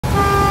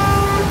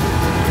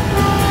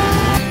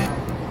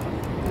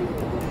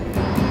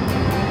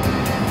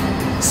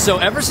So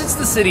ever since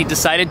the city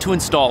decided to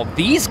install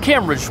these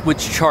cameras,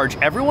 which charge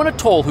everyone a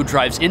toll who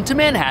drives into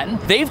Manhattan,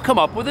 they've come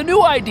up with a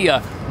new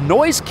idea: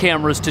 noise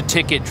cameras to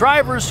ticket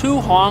drivers who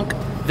honk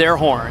their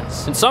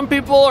horns. And some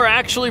people are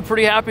actually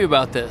pretty happy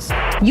about this.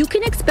 You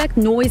can expect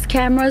noise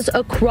cameras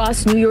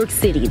across New York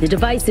City. The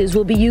devices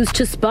will be used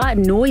to spot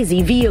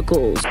noisy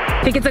vehicles.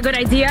 Think it's a good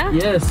idea?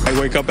 Yes. I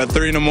wake up at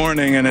 3 in the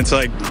morning and it's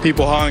like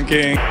people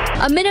honking.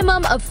 A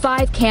minimum of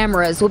 5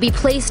 cameras will be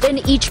placed in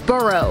each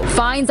borough.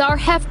 Fines are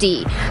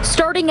hefty,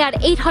 starting at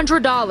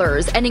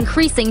 $800 and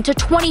increasing to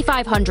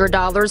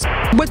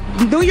 $2,500. What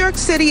New York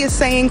City is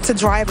saying to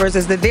drivers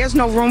is that there's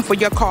no room for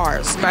your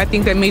cars. I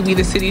think that maybe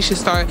the city should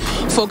start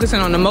focusing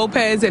on the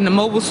mopeds and the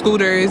mobile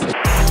scooters.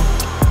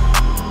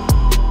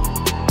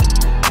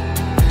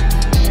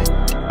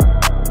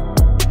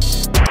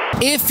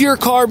 If your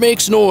car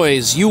makes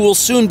noise, you will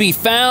soon be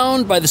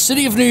found by the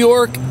city of New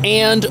York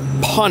and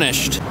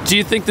punished. Do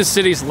you think the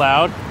city's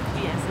loud?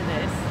 Yes,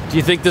 it is. Do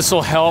you think this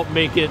will help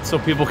make it so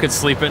people can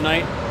sleep at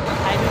night?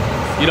 I don't think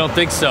so. You don't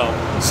think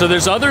so? So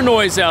there's other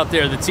noise out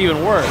there that's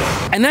even worse.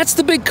 And that's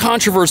the big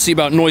controversy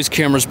about noise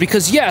cameras,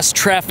 because yes,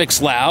 traffic's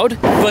loud,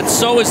 but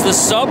so is the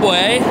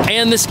subway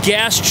and this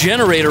gas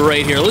generator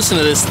right here. Listen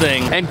to this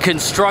thing. And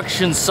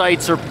construction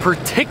sites are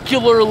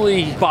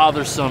particularly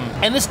bothersome.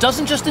 And this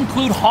doesn't just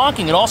include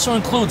honking, it also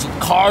includes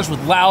cars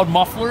with loud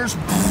mufflers.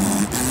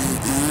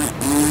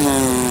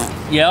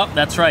 Yep,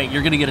 that's right.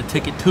 You're gonna get a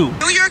ticket too.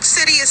 New York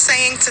City is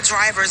saying to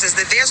drivers is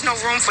that there's no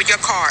room for your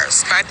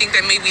cars. I think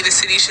that maybe the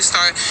city should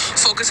start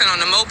focusing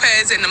on the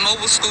mopeds and the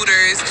mobile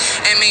scooters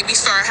and maybe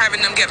start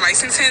having them get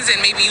licenses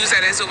and maybe use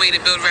that as a way to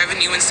build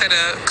revenue instead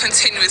of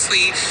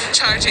continuously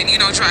charging,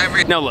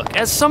 drivers. Now look,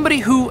 as somebody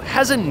who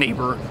has a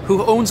neighbor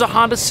who owns a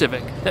Honda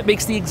Civic that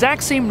makes the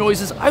exact same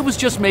noises I was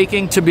just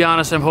making, to be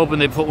honest, I'm hoping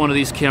they put one of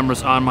these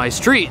cameras on my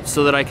street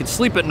so that I can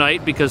sleep at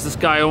night, because this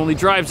guy only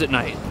drives at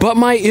night. But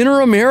my inner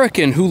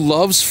American who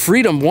loves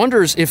freedom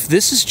wonders if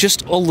this is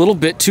just a little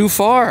bit too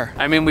far.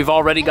 I mean, we've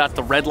already got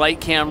the red light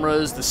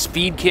cameras, the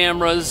speed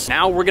cameras.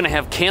 Now we're gonna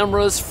have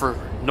cameras for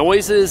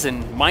noises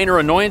and minor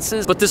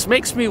annoyances, but this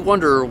makes me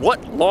wonder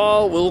what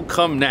law will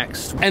come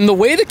next. And the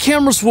way the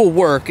cameras will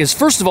work is,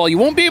 first of all, you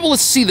won't be able to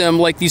see them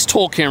like these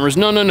toll cameras.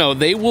 No,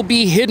 they will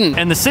be hidden.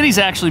 And the city's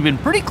actually been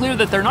pretty clear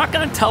that they're not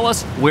gonna tell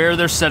us where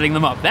they're setting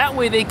them up. That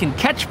way they can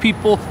catch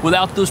people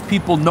without those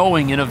people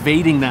knowing and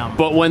evading them.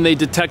 But when they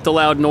detect a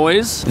loud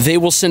noise, they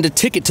will send a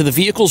ticket to the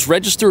vehicle's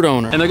registered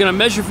owner. And they're gonna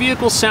measure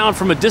vehicle sound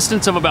from a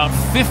distance of about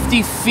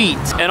 50 feet.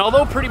 And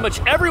although pretty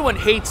much everyone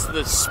hates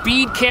the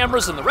speed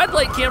cameras and the red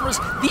light cameras,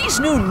 these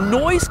new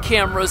noise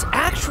cameras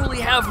actually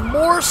have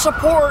more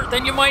support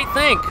than you might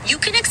think. You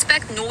can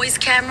expect noise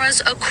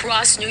cameras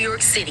across New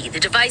York City.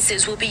 The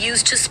devices will be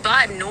used to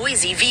spot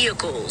noisy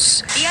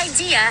vehicles. The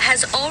idea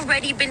has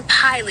already been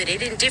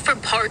piloted in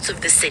different parts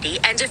of the city,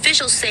 and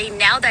officials say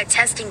now that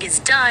testing is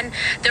done,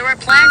 there are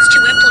plans to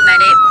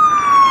implement it.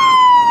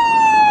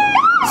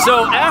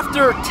 So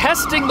after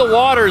testing the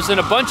waters in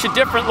a bunch of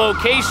different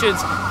locations,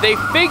 they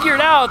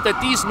figured out that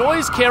these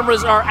noise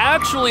cameras are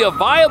actually a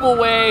viable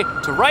way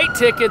to write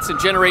tickets and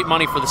generate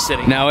money for the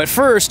city. Now at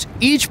first,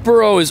 each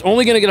borough is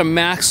only gonna get a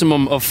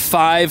maximum of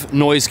 5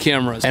 noise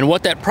cameras. And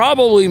what that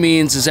probably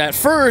means is at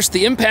first,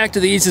 the impact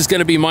of these is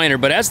gonna be minor,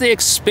 but as they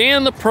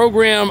expand the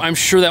program, I'm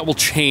sure that will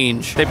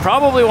change. They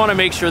probably wanna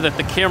make sure that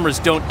the cameras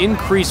don't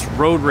increase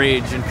road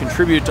rage and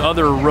contribute to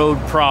other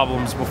road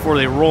problems before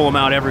they roll them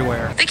out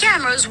everywhere. The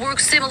cameras work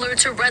similar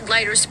to red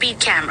light or speed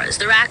cameras.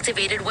 They're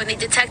activated when they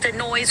detect a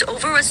noise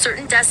over a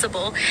certain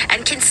decibel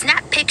and can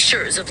snap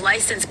pictures of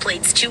license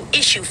plates to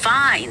issue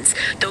fines.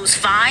 Those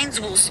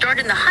fines will start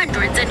in the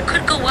hundreds and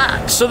could go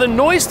up. So the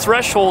noise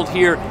threshold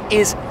here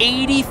is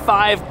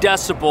 85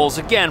 decibels,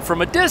 again,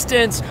 from a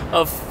distance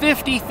of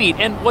 50 feet.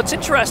 And what's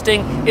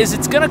interesting is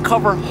it's gonna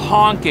cover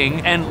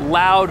honking and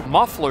loud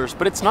mufflers,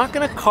 but it's not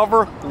gonna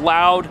cover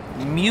loud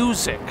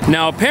music.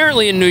 Now,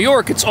 apparently in New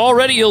York, it's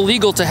already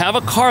illegal to have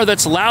a car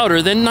that's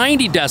louder than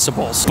 90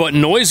 decibels. But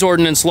noise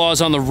ordinance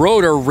laws on the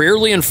road are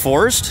rarely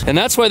enforced, and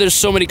that's why there's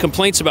so many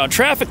complaints about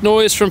traffic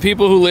noise from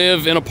people who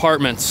live in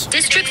apartments.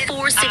 District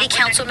 4 City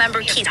Council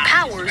member Keith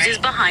Powers is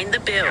behind the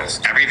bill.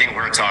 Everything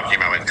we're talking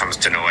about when it comes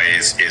to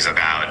noise is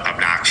about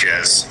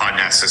obnoxious,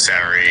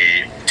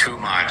 unnecessary, too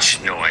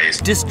much noise.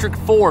 District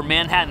 4,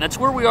 Manhattan, that's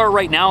where we are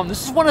right now, and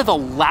this is one of the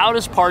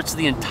loudest parts of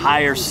the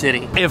entire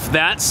city. If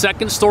that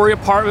second-story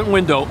apartment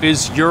window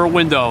is your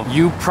window,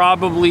 you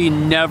probably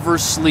never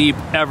sleep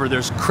ever.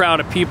 There's a crowd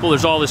of people,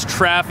 there's all this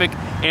traffic,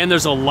 and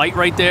there's a light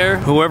right there.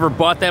 Whoever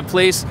bought that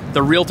place,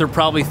 the realtor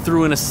probably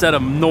threw in a set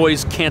of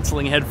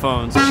noise-canceling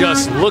headphones.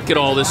 Just look at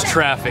all this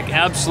traffic,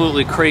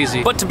 absolutely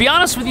crazy. But to be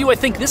honest with you, I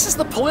think this is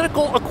the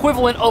political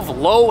equivalent of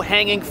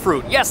low-hanging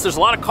fruit. Yes, there's a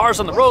lot of cars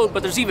on the road,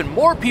 but there's even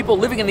more people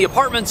living in the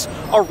apartments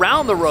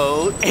around the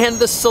road, and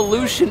the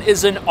solution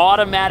is an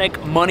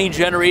automatic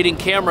money-generating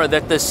camera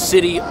that the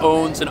city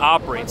owns and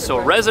operates. So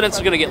residents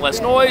are gonna get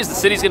less noise, the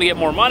city's gonna get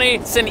more money.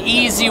 It's an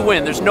easy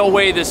win. There's no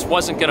way this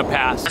wasn't gonna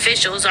pass.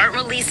 Officials aren't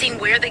releasing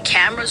where where the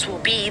cameras will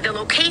be, the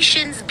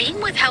locations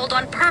being withheld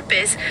on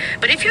purpose.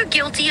 But if you're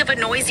guilty of a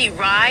noisy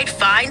ride,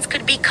 fines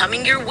could be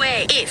coming your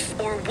way if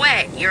or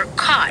when you're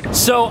caught.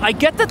 So I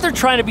get that they're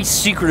trying to be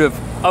secretive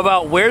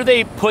about where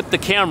they put the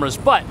cameras,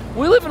 but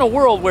we live in a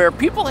world where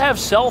people have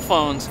cell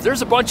phones.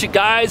 There's a bunch of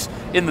guys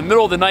in the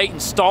middle of the night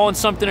installing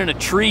something in a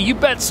tree. You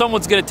bet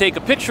someone's gonna take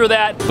a picture of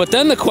that. But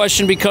then the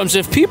question becomes,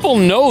 if people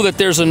know that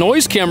there's a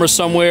noise camera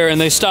somewhere and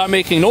they stop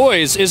making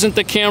noise, isn't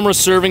the camera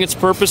serving its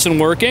purpose and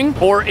working?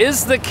 Or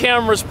is the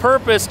camera's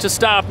purpose to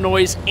stop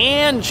noise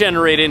and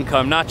generate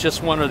income, not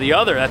just one or the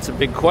other? That's a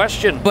big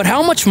question. But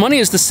how much money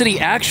is the city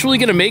actually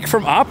gonna make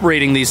from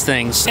operating these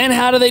things? And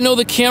how do they know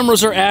the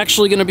cameras are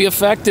actually gonna be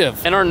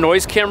effective? And are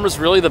noise cameras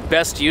really the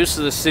best use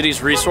of the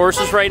city's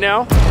resources right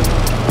now?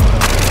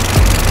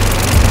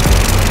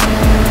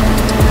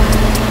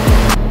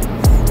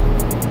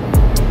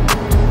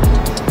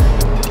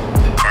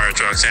 Fire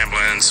trucks,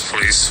 ambulance,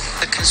 police.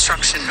 The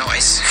construction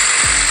noise.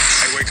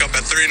 I wake up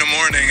at 3 in the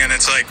morning and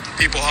it's like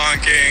people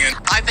honking. And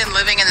I've been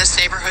living in this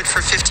neighborhood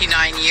for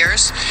 59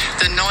 years.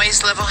 The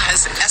noise level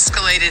has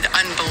escalated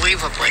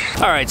unbelievably.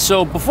 All right,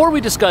 so before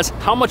we discuss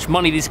how much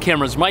money these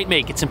cameras might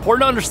make, it's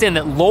important to understand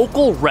that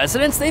local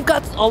residents, they've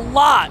got a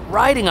lot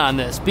riding on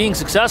this being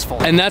successful.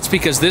 And that's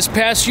because this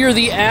past year,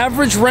 the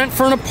average rent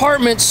for an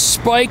apartment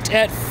spiked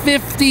at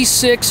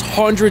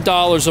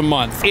 $5,600 a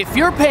month. If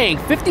you're paying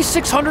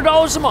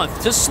 $5,600 a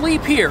month to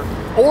sleep here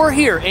or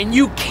here and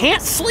you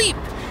can't sleep,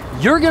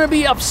 you're gonna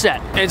be upset.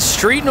 And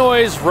street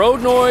noise,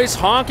 road noise,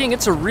 honking,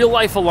 it's a real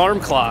life alarm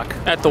clock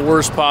at the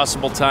worst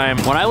possible time.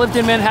 When I lived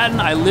in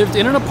Manhattan, I lived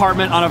in an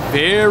apartment on a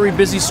very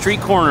busy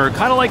street corner,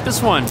 kind of like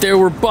this one. There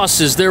were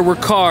buses, there were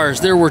cars,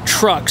 there were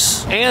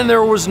trucks, and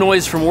there was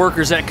noise from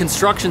workers at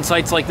construction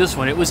sites like this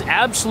one. It was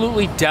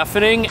absolutely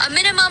deafening. A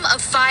minimum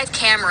of 5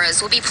 cameras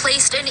will be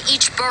placed in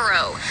each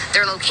borough.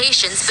 Their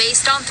locations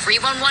based on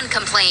 311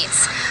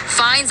 complaints.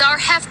 Fines are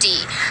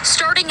hefty,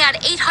 starting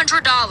at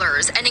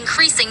 $800 and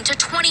increasing to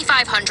 $2,500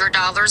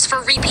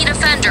 for repeat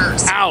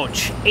offenders.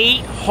 Ouch,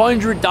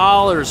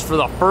 $800 for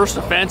the first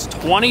offense,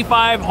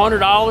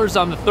 $2,500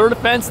 on the third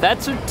offense.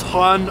 That's a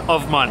ton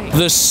of money.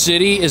 The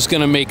city is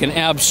gonna make an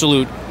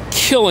absolute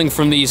killing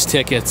from these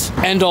tickets.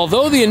 And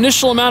although the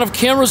initial amount of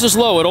cameras is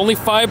low at only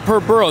 5 per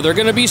borough, they're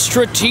going to be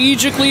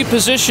strategically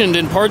positioned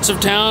in parts of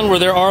town where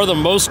there are the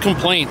most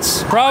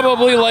complaints.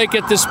 Probably like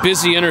at this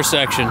busy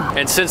intersection.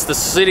 And since the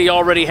city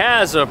already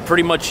has a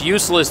pretty much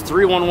useless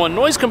 311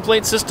 noise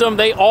complaint system,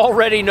 they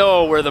already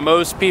know where the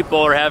most people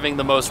are having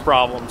the most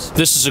problems.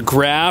 This is a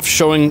graph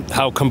showing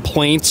how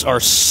complaints are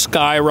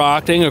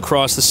skyrocketing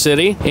across the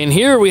city. And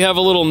here we have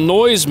a little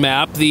noise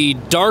map. The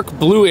dark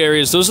blue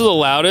areas, those are the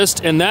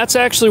loudest, and that's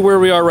actually where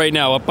we are right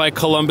now, up by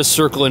Columbus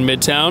Circle in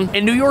Midtown.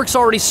 And New York's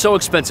already so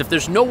expensive.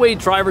 There's no way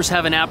drivers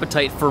have an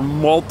appetite for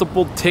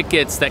multiple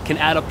tickets that can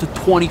add up to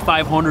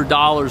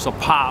 $2,500 a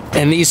pop.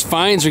 And these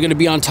fines are gonna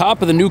be on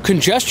top of the new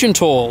congestion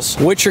tolls,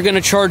 which are gonna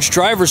charge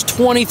drivers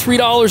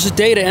 $23 a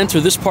day to enter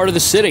this part of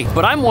the city.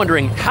 But I'm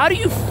wondering, how do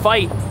you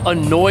fight a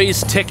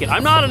noise ticket?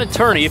 I'm not an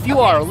attorney. If you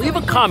are, leave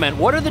a comment.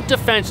 What are the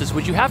defenses?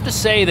 Would you have to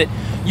say that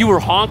you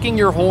were honking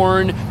your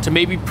horn to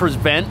maybe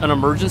prevent an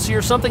emergency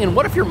or something? And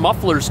what if your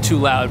muffler's too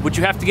loud? Would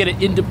you have to get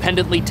it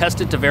independently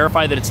tested to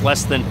verify that it's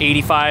less than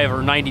 85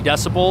 or 90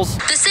 decibels?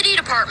 The City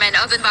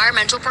Department of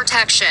Environmental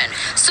Protection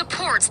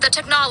supports the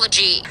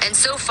technology, and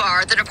so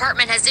far the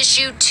department has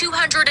issued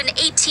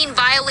 218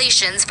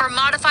 violations for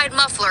modified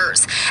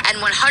mufflers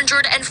and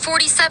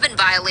 147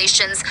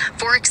 violations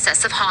for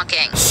excessive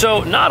honking.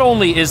 So not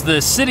only is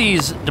the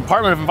city's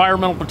Department of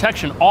Environmental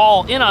Protection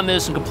all in on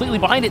this and completely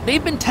behind it,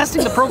 they've been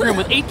testing the program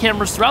with 8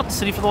 cameras throughout the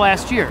city for the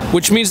last year.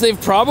 Which means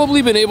they've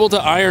probably been able to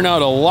iron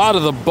out a lot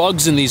of the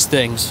bugs in these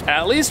things.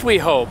 At least we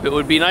hope. It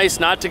would be nice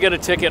not to get a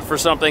ticket for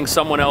something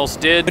someone else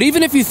did. But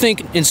even if you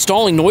think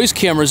installing noise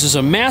cameras is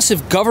a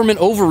massive government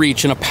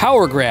overreach and a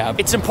power grab,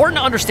 it's important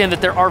to understand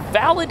that there are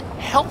valid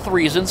health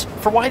reasons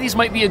for why these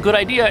might be a good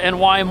idea and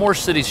why more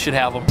cities should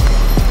have them.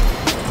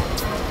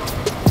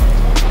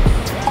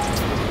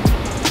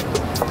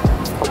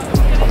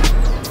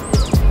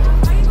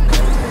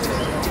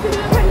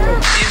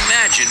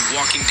 Imagine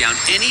walking down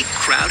any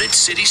crowded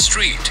city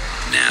street.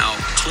 Now,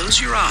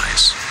 close your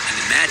eyes and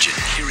imagine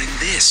hearing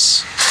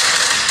this.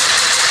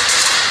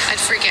 I'd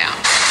freak out.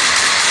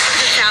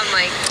 Does it sound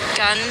like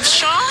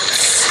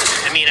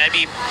gunshots? I mean, I'd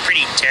be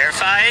pretty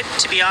terrified,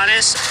 to be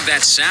honest.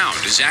 That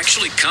sound is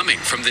actually coming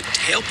from the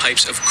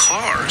tailpipes of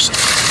cars.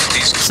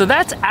 So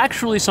that's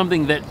actually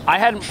something that I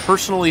hadn't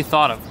personally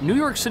thought of. New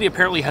York City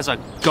apparently has a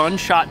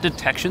gunshot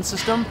detection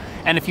system,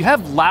 and if you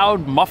have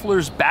loud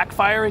mufflers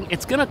backfiring,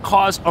 it's gonna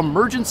cause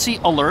emergency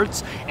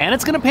alerts, and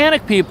it's gonna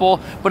panic people,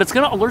 but it's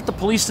gonna alert the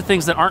police to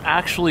things that aren't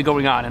actually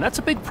going on, and that's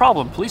a big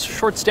problem. Police are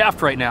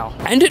short-staffed right now.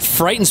 And it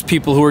frightens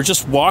people who are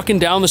just walking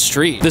down the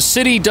street. The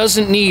city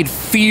doesn't need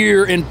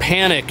fear and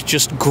panic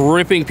just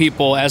gripping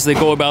people as they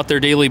go about their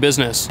daily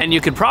business. And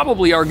you could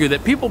probably argue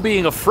that people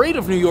being afraid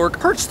of New York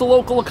hurts the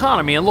local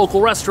economy and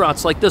local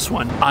restaurants like this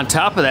one. On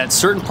top of that,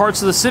 certain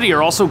parts of the city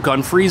are also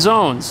gun-free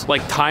zones.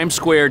 Like Times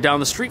Square down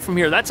the street from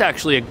here, that's actually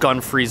actually a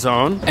gun-free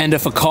zone. And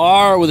if a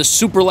car with a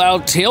super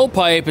loud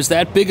tailpipe is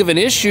that big of an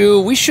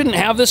issue, we shouldn't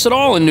have this at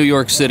all in New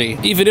York City,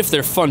 even if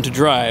they're fun to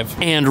drive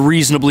and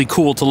reasonably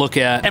cool to look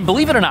at. And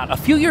believe it or not, a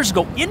few years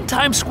ago in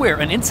Times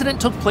Square, an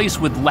incident took place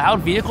with loud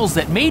vehicles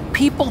that made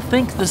people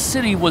think the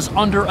city was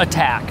under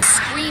attack.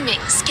 Screaming,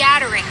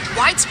 scattering,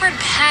 widespread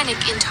panic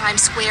in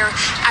Times Square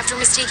after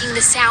mistaking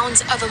the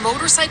sounds of a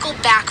motorcycle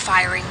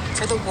backfiring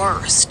for the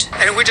worst.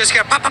 And we just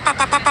got pop, pop, pop,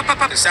 pop, pop, pop,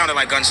 pop. It sounded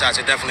like gunshots.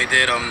 It definitely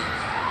did.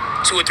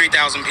 2,000 or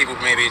 3,000 people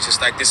maybe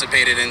just like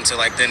dissipated into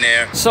like thin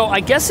air. So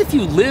I guess if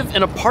you live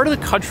in a part of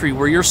the country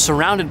where you're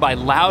surrounded by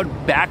loud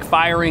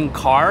backfiring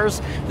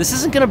cars, this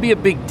isn't gonna be a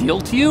big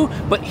deal to you,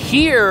 but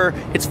here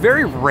it's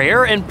very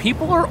rare and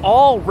people are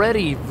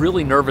already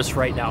really nervous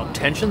right now.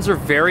 Tensions are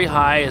very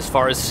high as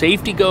far as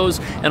safety goes,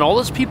 and all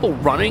those people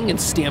running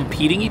and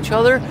stampeding each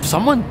other,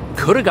 someone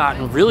could have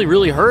gotten really,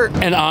 really hurt.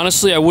 And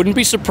honestly, I wouldn't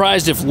be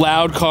surprised if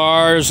loud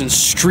cars and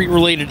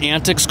street-related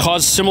antics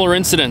caused similar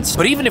incidents.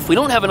 But even if we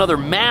don't have another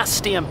mass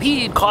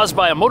stampede caused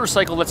by a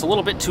motorcycle that's a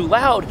little bit too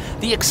loud,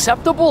 the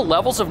acceptable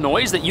levels of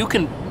noise that you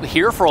can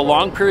hear for a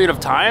long period of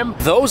time,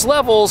 those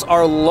levels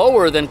are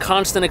lower than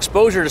constant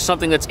exposure to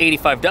something that's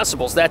 85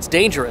 decibels. That's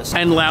dangerous.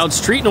 And loud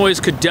street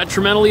noise could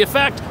detrimentally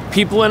affect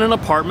people in an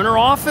apartment or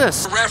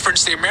office. For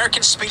reference, the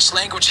American Speech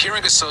Language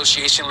Hearing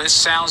Association lists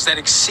sounds that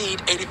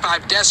exceed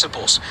 85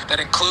 decibels that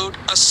include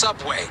a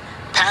subway,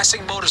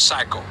 passing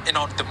motorcycle, and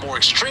on the more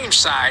extreme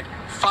side,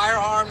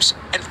 firearms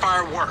and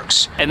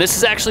fireworks. And this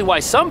is actually why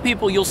some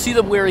people, you'll see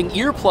them wearing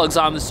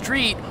earplugs on the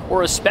street,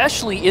 or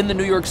especially in the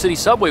New York City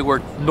subway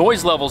where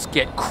noise levels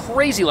get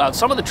crazy loud.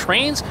 Some of the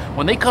trains,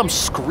 when they come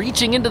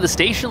screeching into the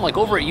station, like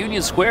over at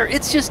Union Square,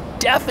 it's just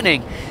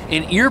deafening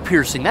and ear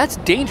piercing. That's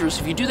dangerous.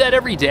 If you do that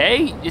every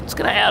day, it's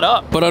gonna add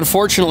up. But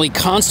unfortunately,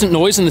 constant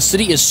noise in the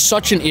city is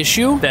such an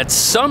issue that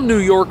some New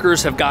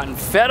Yorkers have gotten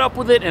fed up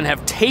with it and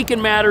have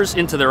taken matters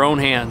into their own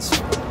hands.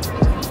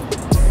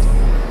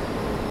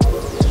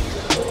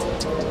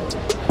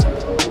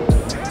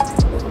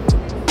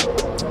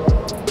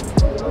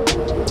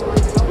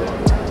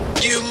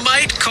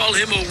 Call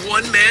him a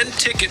one-man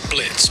ticket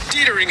blitz.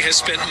 Dietering has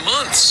spent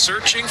months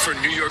searching for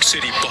New York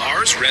City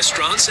bars,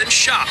 restaurants, and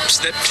shops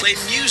that play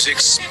music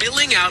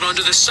spilling out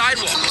onto the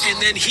sidewalk.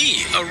 And then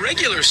he, a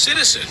regular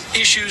citizen,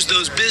 issues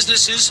those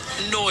businesses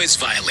noise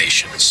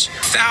violations.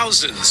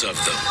 Thousands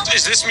of them.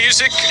 Is this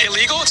music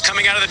illegal? It's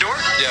coming out of the door?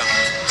 Yeah.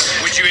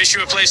 Would you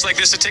issue a place like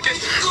this a ticket?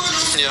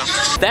 Yeah.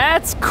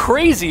 That's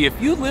crazy.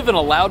 If you live in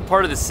a loud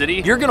part of the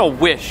city, you're gonna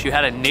wish you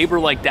had a neighbor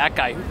like that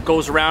guy who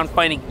goes around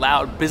finding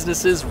loud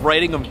businesses,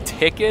 writing them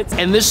tickets.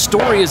 And this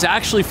story is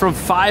actually from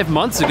 5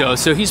 months ago,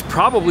 so he's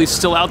probably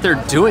still out there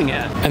doing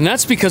it. And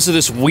that's because of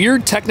this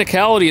weird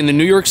technicality in the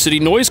New York City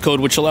Noise Code,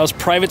 which allows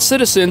private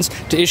citizens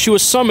to issue a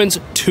summons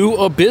to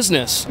a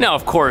business. Now,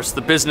 of course,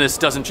 the business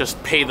doesn't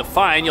just pay the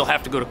fine. You'll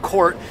have to go to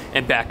court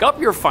and back up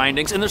your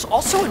findings. And there's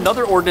also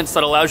another ordinance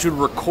that allows you to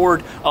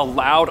record a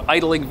loud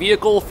idling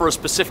vehicle for a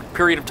specific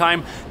period of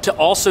time to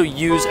also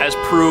use as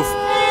proof.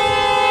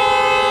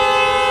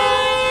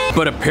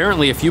 But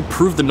apparently, if you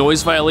prove the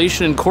noise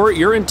violation in court,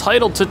 you're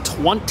entitled to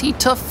 20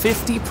 to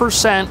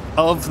 50%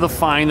 of the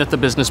fine that the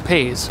business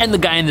pays. And the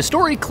guy in the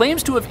story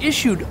claims to have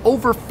issued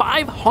over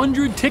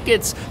 500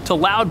 tickets to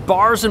loud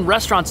bars and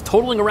restaurants,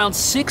 totaling around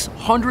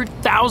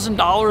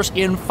 $600,000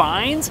 in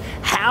fines.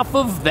 Half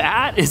of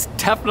that is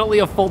definitely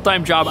a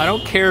full-time job. I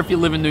don't care if you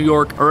live in New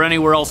York or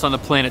anywhere else on the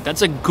planet.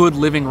 That's a good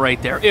living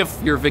right there,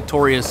 if you're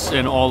victorious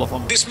in all of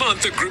them. This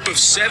month, a group of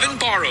 7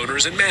 bar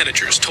owners and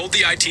managers told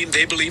the I-Team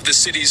they believe the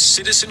city's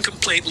citizen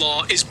complaint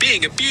law is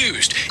being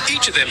abused.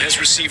 Each of them has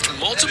received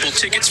multiple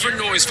tickets for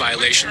noise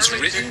violations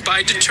written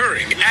by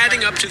deterring,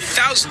 adding up to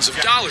thousands of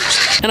dollars.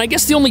 And I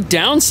guess the only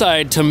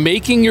downside to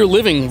making your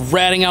living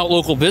ratting out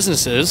local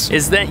businesses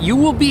is that you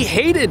will be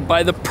hated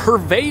by the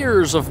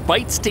purveyors of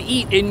bites to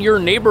eat in your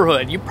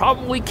neighborhood. You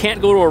probably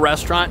can't go to a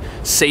restaurant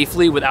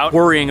safely without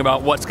worrying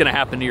about what's gonna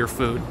happen to your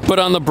food. But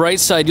on the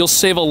bright side, you'll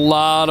save a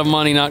lot of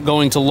money not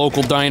going to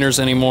local diners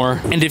anymore.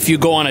 And if you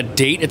go on a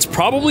date, it's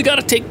probably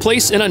gotta take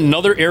place in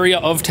another area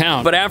of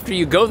town. But after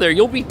you go there,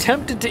 you'll be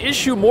tempted to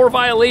issue more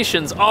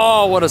violations.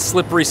 Oh, what a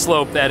slippery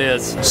slope that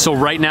is. So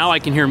right now I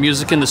can hear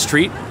music in the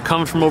street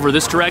coming from over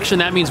this direction.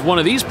 That means one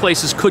of these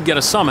places could get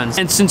a summons.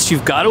 And since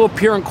you've got to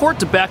appear in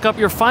court to back up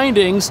your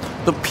findings,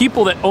 the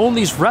people that own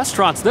these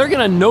restaurants, they're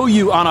gonna know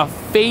you on a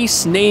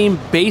face name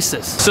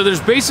basis. So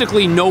there's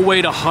basically no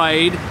way to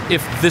hide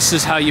if this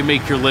is how you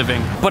make your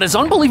living. But as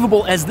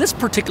unbelievable as this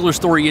particular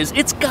story is,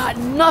 it's got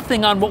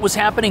nothing on what was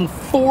happening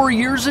 4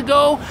 years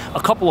ago,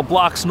 a couple of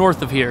blocks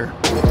north of here.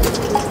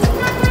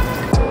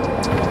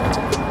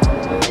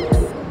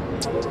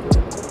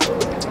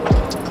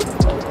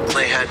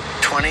 They had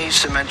 20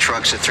 cement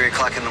trucks at 3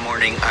 o'clock in the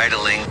morning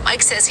idling.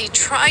 Mike says he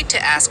tried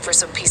to ask for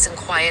some peace and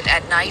quiet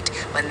at night.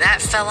 When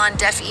that fell on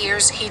deaf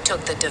ears, he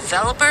took the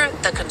developer,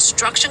 the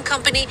construction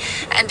company,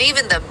 and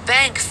even the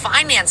bank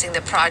financing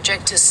the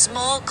project to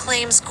small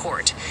claims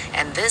court.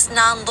 And this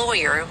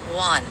non-lawyer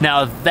won.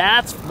 Now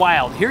that's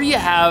wild. Here you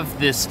have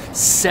this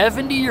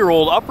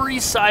 70-year-old Upper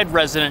East Side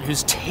resident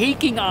who's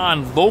taking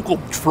on local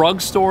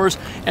drugstores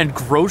and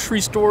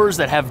grocery stores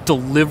that have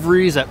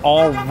deliveries at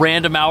all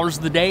random hours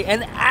of the day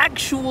and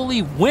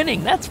actually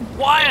winning. That's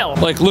wild.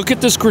 Like, look at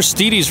this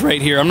Gristedes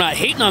right here. I'm not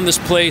hating on this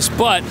place,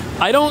 but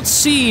I don't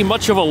see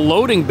much of a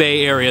loading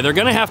bay area. They're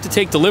gonna have to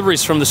take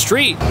deliveries from the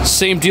street.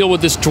 Same deal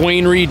with this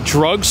Duane Reade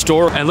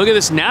drugstore. And look at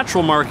this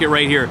Natural Market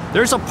right here.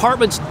 There's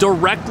apartments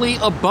directly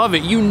above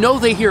it. You know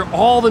they hear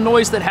all the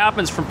noise that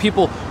happens from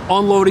people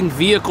unloading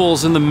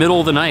vehicles in the middle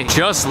of the night.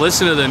 Just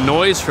listen to the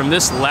noise from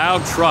this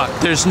loud truck.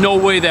 There's no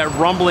way that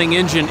rumbling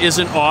engine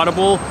isn't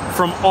audible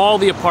from all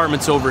the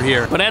apartments over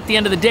here. But at the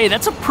end of the day,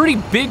 that's a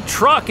pretty big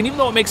truck, and even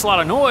though it makes a lot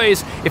of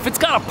noise, if it's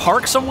got to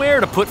park somewhere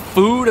to put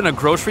food in a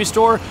grocery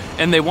store,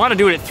 and they want to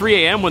do it at 3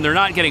 a.m. when they're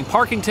not getting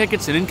parking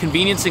tickets and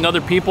inconveniencing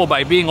other people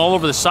by being all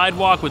over the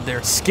sidewalk with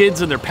their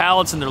skids and their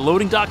pallets and their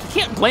loading dock,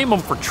 you can't blame them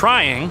for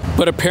trying.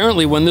 But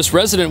apparently when this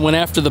resident went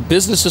after the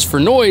businesses for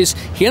noise,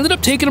 he ended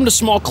up taking them to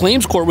small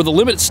claims court with a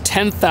limit that's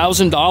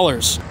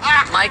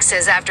 $10,000. Mike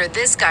says after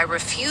this guy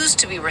refused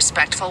to be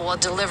respectful while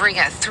delivering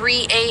at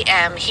 3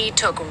 a.m., he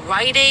took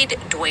Rite Aid,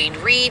 Duane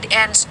Reade,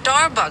 and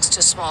Starbucks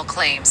to small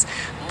claims.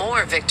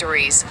 More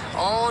victories.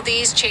 All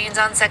these chains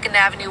on 2nd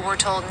Avenue, we're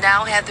told,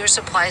 now have their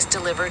supplies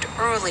delivered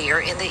earlier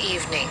in the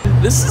evening.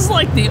 This is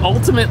like the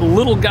ultimate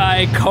little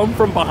guy come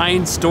from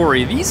behind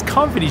story. These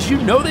companies,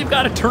 you know they've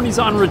got attorneys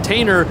on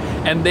retainer,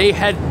 and they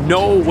had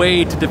no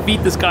way to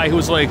defeat this guy who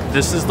was like,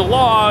 this is the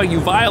law, you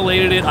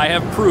violated it, I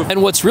have proof.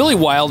 And what's really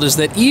wild is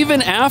that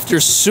even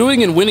after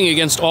suing and winning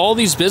against all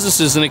these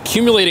businesses and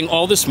accumulating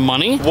all this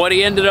money, what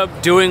he ended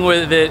up doing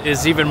with it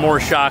is even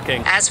more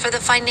shocking. As for the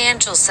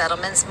financial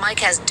settlements, Mike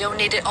has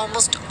donated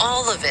almost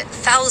all of it,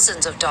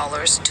 thousands of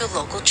dollars, to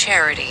local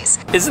charities.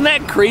 Isn't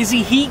that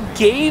crazy? He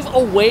gave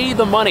away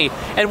the money.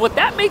 And what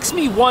that makes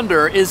me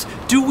wonder is,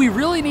 do we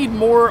really need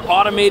more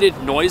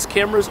automated noise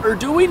cameras, or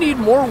do we need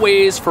more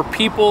ways for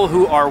people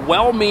who are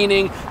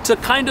well-meaning to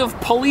kind of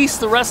police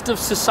the rest of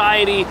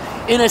society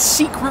in a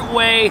secret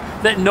way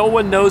that no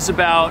one knows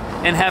about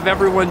and have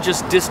everyone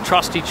just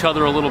distrust each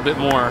other a little bit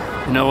more?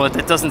 You know what?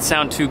 That doesn't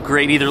sound too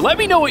great either. Let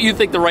me know what you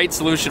think the right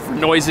solution for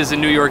noise is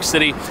in New York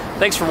City.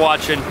 Thanks for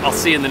watching. I'll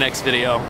see you in the next video.